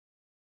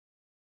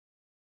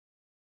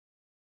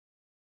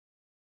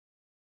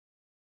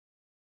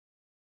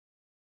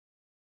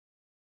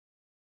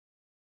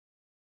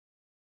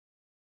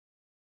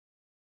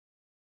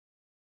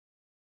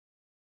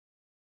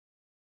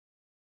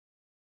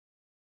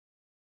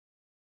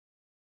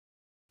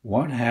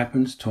What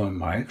happens to a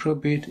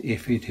microbit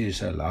if it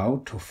is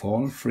allowed to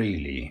fall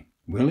freely?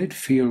 Will it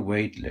feel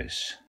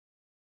weightless?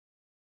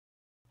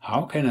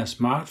 How can a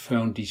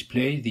smartphone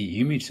display the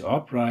image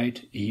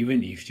upright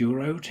even if you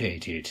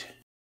rotate it?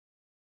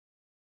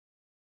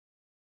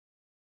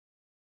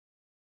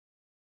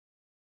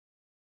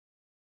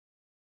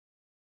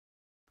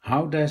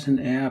 How does an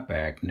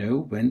airbag know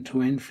when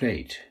to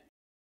inflate?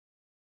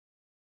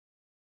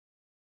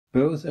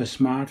 Both a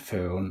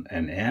smartphone,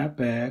 an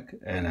airbag,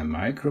 and a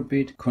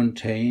microbit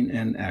contain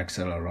an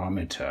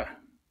accelerometer.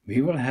 We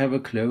will have a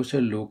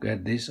closer look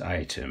at this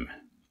item.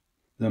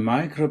 The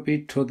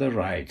microbit to the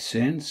right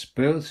sends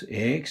both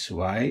x,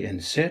 y,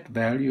 and z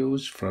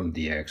values from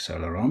the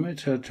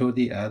accelerometer to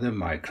the other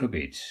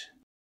microbits.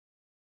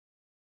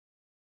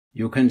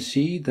 You can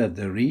see that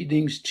the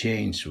readings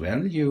change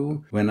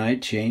value when I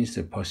change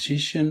the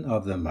position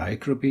of the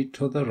microbit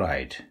to the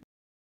right.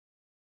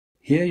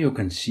 Here you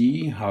can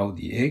see how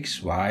the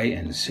x, y,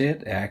 and z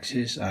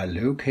axes are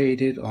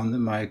located on the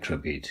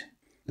microbit.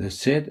 The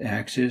z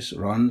axis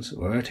runs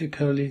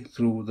vertically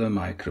through the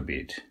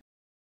microbit.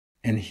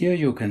 And here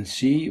you can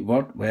see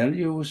what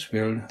values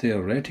will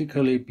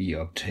theoretically be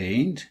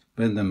obtained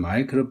when the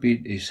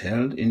microbit is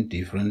held in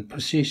different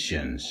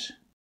positions.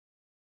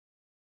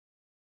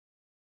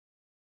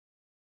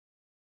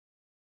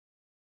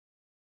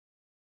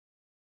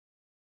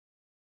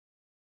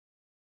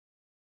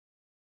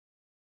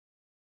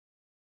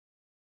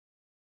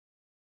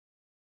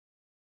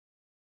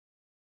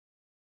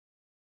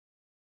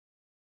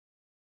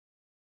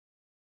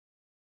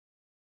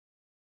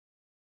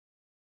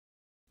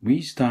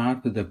 We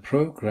start with a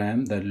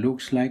program that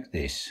looks like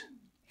this.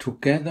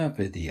 Together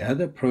with the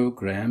other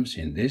programs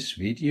in this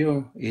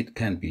video, it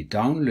can be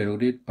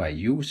downloaded by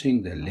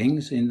using the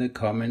links in the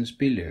comments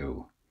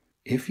below.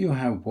 If you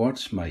have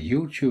watched my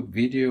YouTube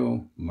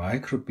video,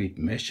 Microbit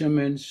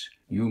Measurements,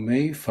 you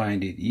may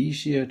find it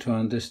easier to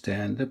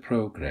understand the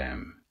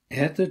program.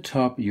 At the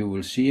top you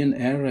will see an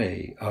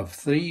array of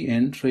 3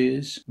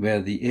 entries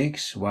where the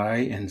x, y,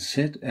 and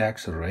z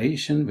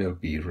acceleration will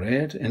be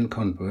read and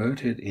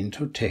converted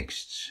into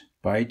texts.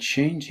 By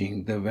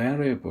changing the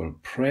variable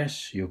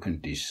press, you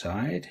can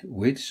decide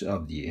which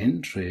of the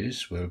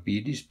entries will be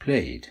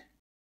displayed.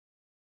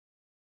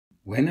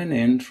 When an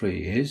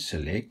entry is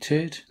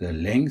selected, the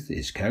length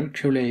is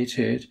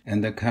calculated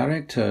and the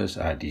characters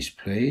are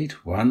displayed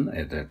one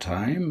at a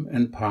time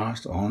and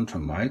passed on to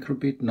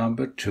microbit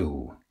number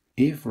 2.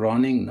 If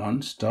running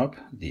non-stop,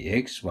 the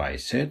x, y,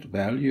 z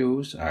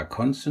values are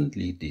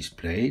constantly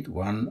displayed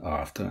one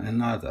after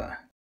another.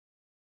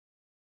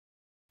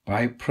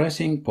 By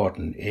pressing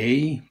button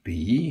A,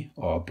 B,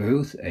 or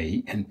both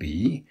A and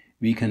B,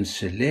 we can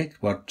select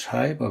what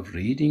type of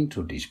reading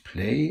to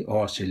display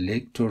or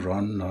select to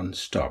run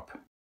non-stop.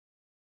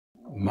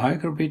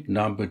 Microbit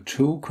number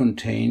 2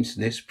 contains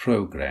this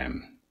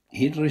program.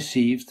 It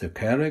receives the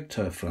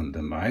character from the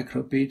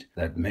microbit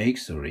that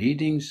makes the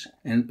readings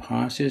and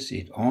passes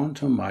it on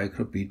to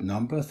microbit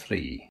number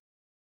 3.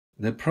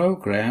 The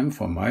program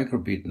for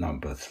microbit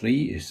number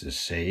 3 is the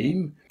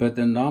same, but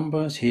the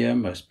numbers here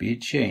must be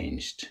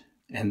changed,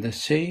 and the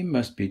same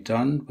must be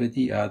done with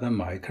the other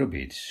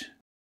microbits.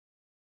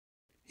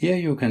 Here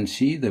you can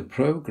see the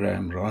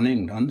program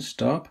running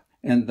non-stop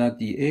and that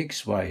the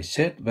x, y,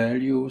 z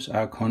values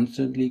are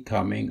constantly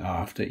coming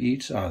after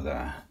each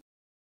other.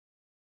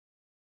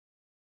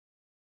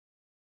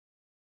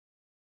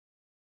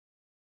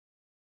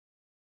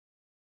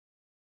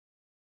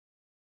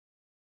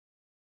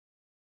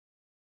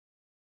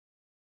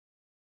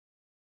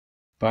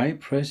 By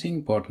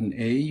pressing button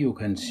A, you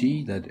can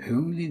see that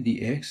only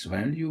the x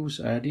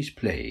values are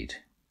displayed.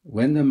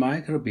 When the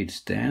microbit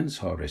stands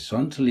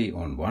horizontally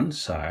on one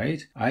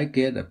side, I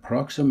get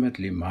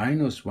approximately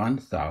minus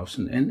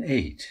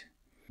 1008.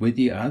 With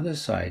the other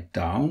side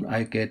down,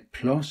 I get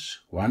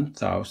plus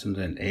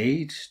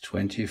 1008,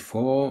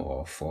 24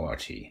 or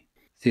 40.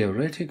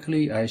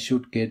 Theoretically, I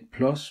should get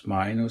plus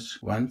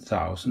minus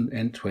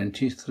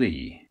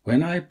 1023.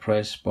 When I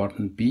press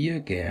button B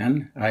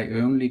again, I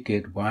only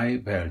get y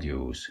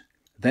values.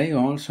 They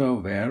also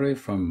vary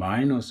from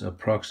minus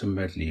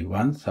approximately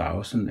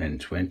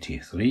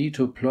 1023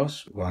 to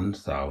plus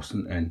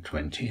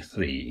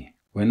 1023.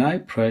 When I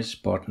press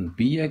button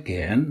B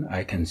again,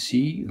 I can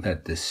see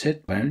that the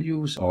z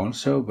values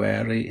also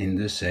vary in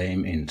the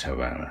same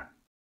interval.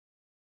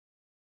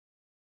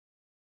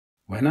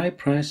 When I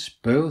press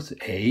both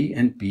A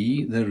and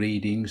B, the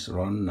readings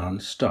run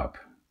non-stop.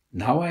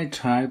 Now I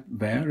type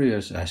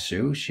various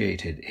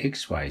associated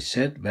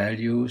xyz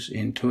values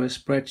into a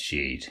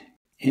spreadsheet.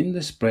 In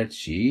the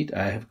spreadsheet,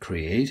 I have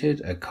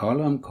created a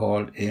column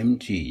called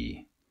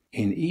mg.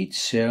 In each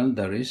cell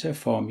there is a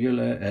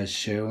formula as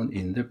shown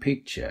in the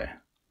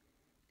picture.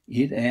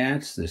 It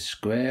adds the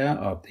square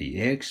of the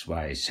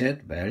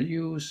xyz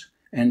values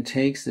and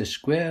takes the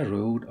square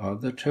root of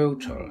the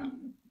total.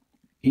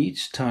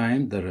 Each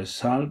time the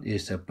result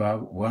is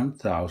above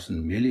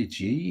 1000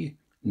 millig,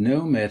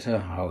 no matter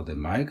how the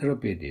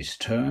microbit is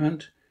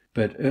turned,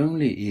 but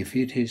only if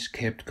it is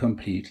kept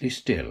completely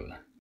still.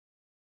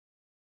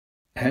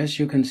 As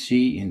you can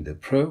see in the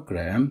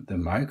program, the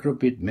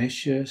microbit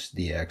measures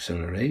the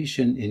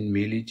acceleration in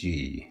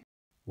milli-g.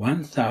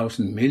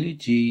 1000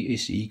 milli-g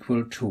is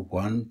equal to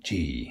 1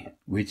 g,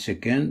 which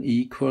again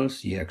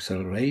equals the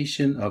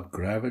acceleration of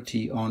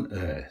gravity on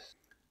Earth.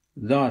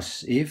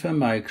 Thus, if a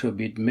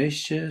microbit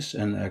measures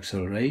an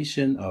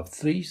acceleration of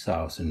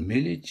 3000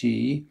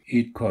 milli-g,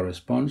 it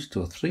corresponds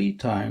to 3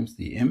 times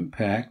the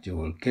impact you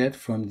will get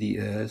from the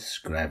Earth's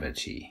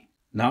gravity.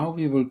 Now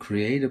we will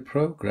create a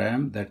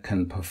program that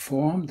can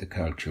perform the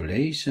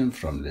calculation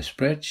from the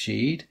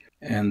spreadsheet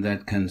and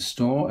that can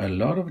store a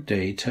lot of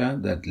data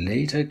that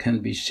later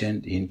can be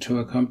sent into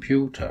a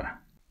computer.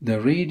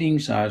 The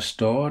readings are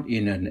stored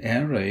in an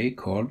array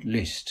called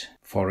list.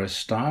 For a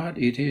start,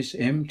 it is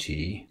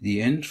empty.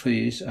 The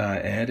entries are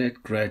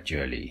added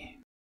gradually.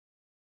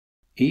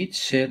 Each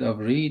set of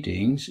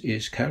readings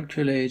is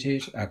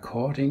calculated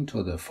according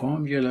to the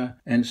formula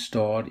and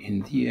stored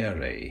in the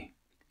array.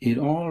 It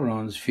all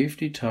runs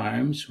 50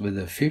 times with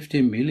a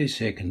 50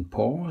 millisecond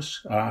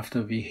pause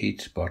after we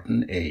hit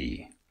button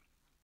A.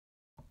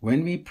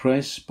 When we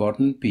press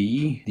button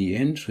B, the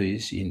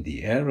entries in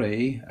the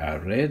array are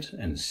read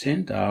and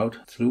sent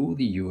out through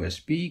the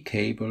USB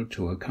cable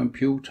to a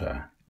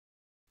computer.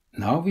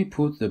 Now we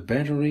put the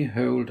battery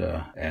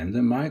holder and the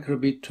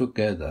microbit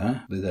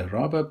together with a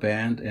rubber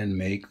band and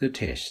make the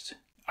test.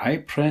 I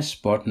press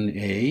button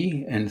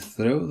A and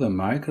throw the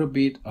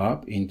microbit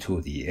up into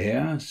the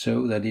air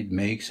so that it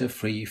makes a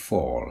free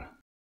fall.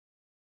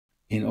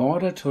 In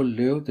order to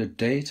load the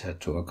data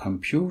to a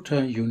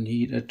computer, you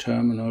need a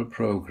terminal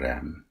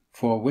program.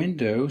 For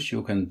Windows,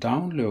 you can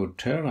download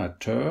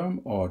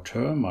Term or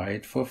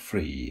Termite for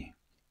free.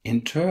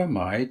 In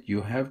Termite,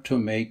 you have to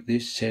make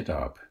this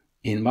setup.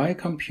 In my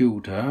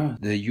computer,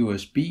 the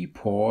USB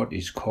port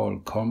is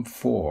called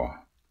COM4.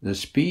 The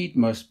speed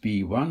must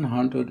be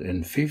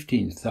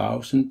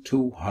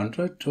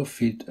 115,200 to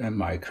fit a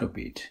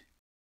microbit.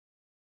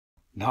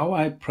 Now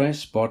I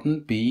press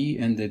button B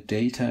and the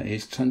data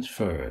is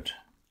transferred.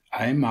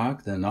 I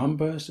mark the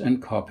numbers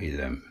and copy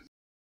them.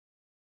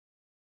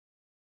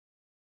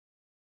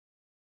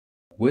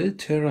 With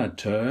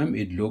Term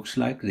it looks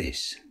like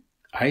this.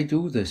 I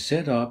do the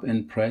setup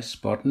and press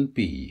button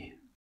B.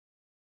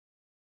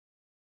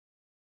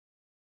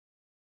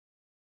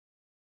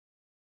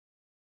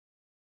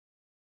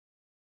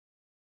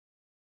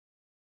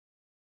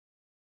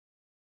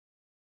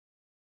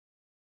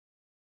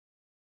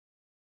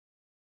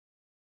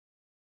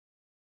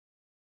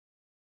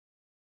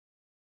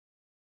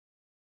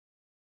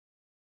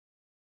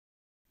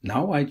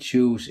 Now I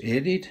choose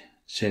Edit,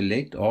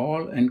 select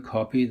all and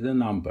copy the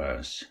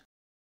numbers.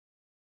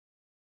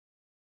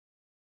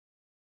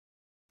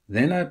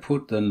 Then I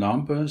put the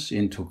numbers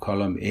into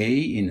column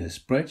A in a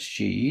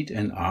spreadsheet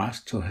and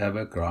ask to have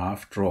a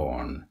graph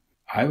drawn.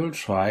 I will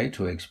try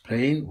to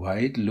explain why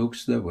it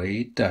looks the way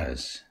it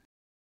does.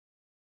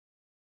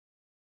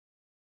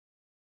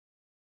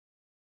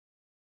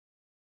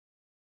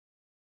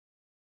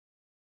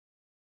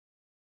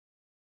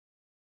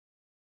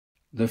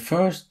 The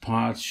first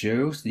part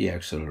shows the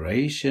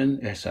acceleration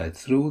as I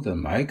threw the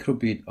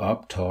microbit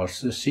up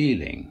towards the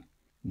ceiling.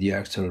 The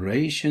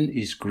acceleration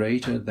is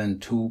greater than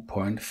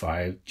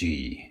 2.5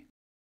 g.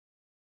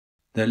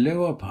 The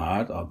lower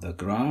part of the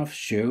graph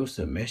shows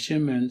the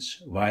measurements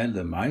while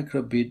the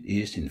microbit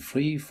is in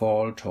free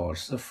fall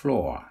towards the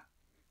floor.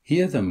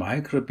 Here the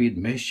microbit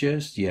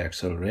measures the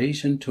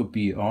acceleration to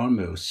be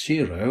almost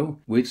zero,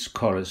 which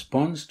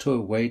corresponds to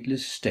a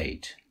weightless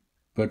state.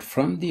 But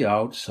from the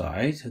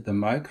outside, the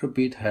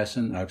microbit has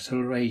an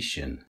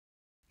acceleration.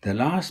 The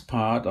last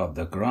part of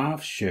the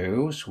graph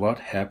shows what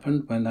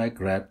happened when I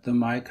grabbed the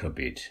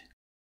microbit.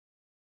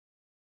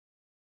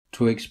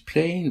 To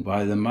explain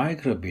why the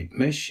microbit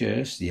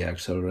measures the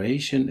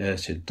acceleration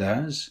as it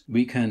does,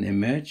 we can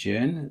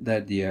imagine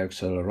that the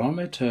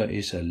accelerometer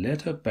is a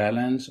letter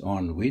balance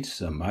on which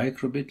the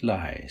microbit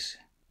lies.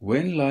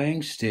 When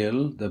lying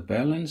still, the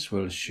balance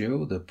will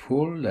show the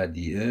pull that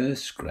the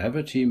Earth's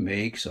gravity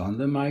makes on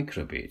the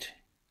microbit.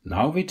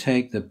 Now we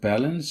take the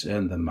balance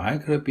and the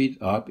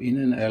microbit up in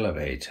an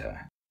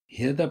elevator.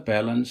 Here the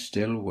balance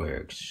still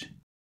works.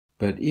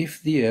 But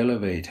if the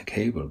elevator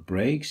cable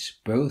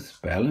breaks,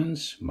 both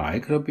balance,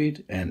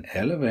 microbit and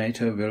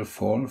elevator will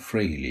fall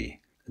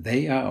freely.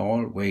 They are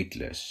all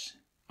weightless.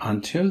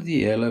 Until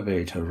the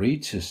elevator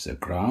reaches the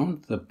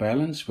ground, the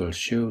balance will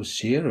show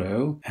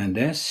zero, and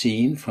as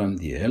seen from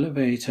the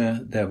elevator,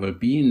 there will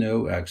be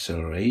no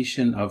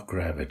acceleration of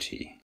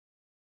gravity.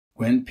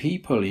 When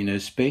people in a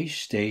space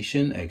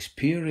station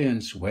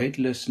experience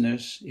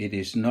weightlessness, it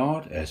is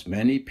not, as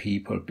many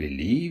people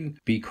believe,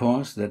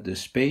 because that the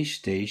space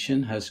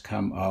station has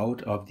come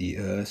out of the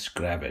Earth's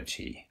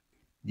gravity.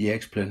 The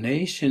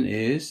explanation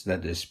is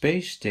that the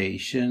space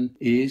station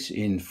is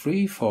in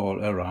free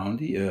fall around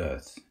the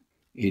Earth.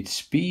 Its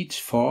speed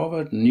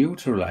forward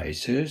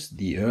neutralizes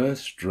the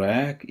Earth's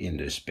drag in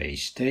the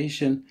space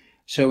station,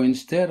 so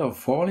instead of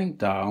falling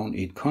down,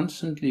 it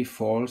constantly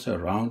falls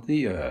around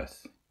the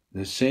Earth.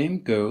 The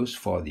same goes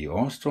for the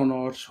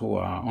astronauts who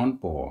are on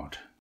board.